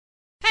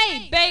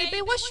Hey,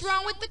 baby, what's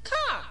wrong with the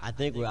car? I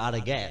think we're out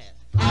of gas.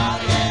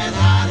 Out of gas,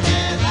 out of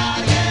gas, out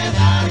of gas,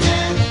 out of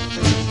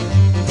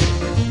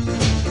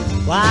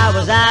gas. Why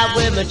was I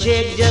with my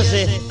chick just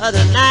the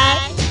other night?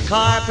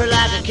 Car purred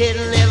like a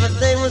kitten,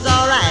 everything was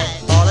alright.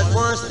 All at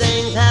once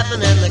things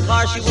happened and the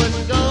car she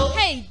wouldn't go.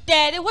 Hey,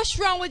 Daddy, what's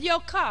wrong with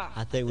your car?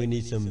 I think we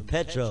need some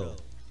petrol.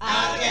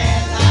 Out of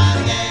gas, out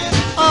of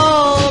gas.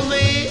 Oh,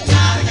 me.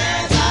 Out of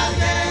gas, out of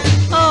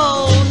gas.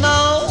 Oh,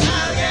 no.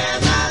 Out of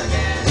gas, out of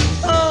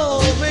gas.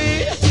 Oh,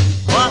 me.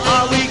 What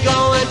are we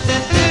going to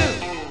do?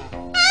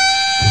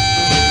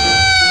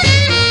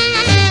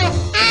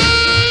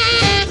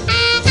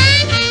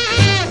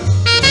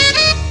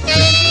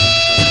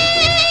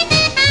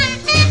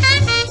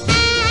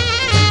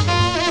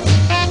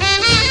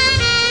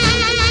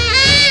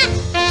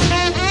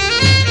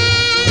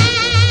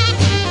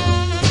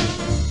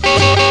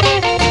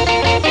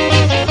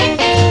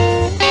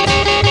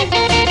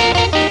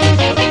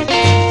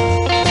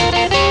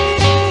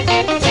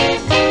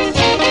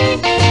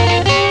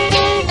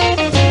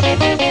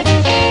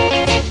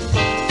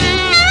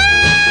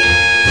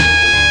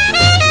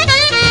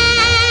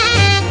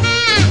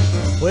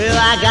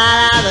 I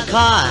got out of the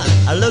car,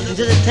 I looked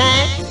into the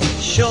tank,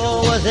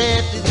 sure was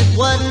empty, this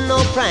wasn't no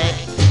prank.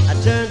 I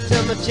turned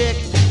to my chick,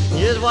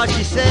 here's what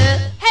she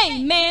said.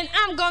 Hey, man,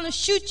 I'm gonna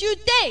shoot you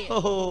dead.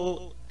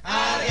 Oh,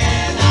 Out of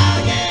gas, out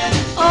of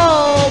gas.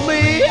 oh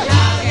me. Out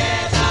of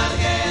gas, out of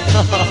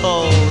gas.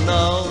 Oh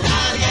no.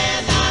 Out of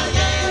gas, out of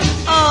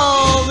gas.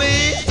 Oh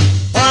me.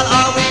 What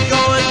are we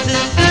going to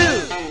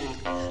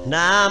do?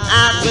 Now I'm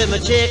out with my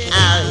chick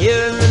out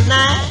here in the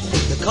night.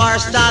 The car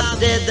stopped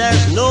dead,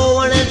 there's no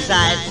one in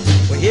sight.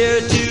 We're here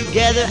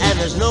together and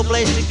there's no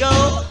place to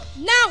go.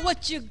 Now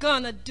what you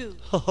gonna do?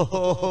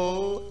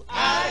 Oh,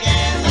 Out of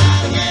gas,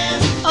 out of gas.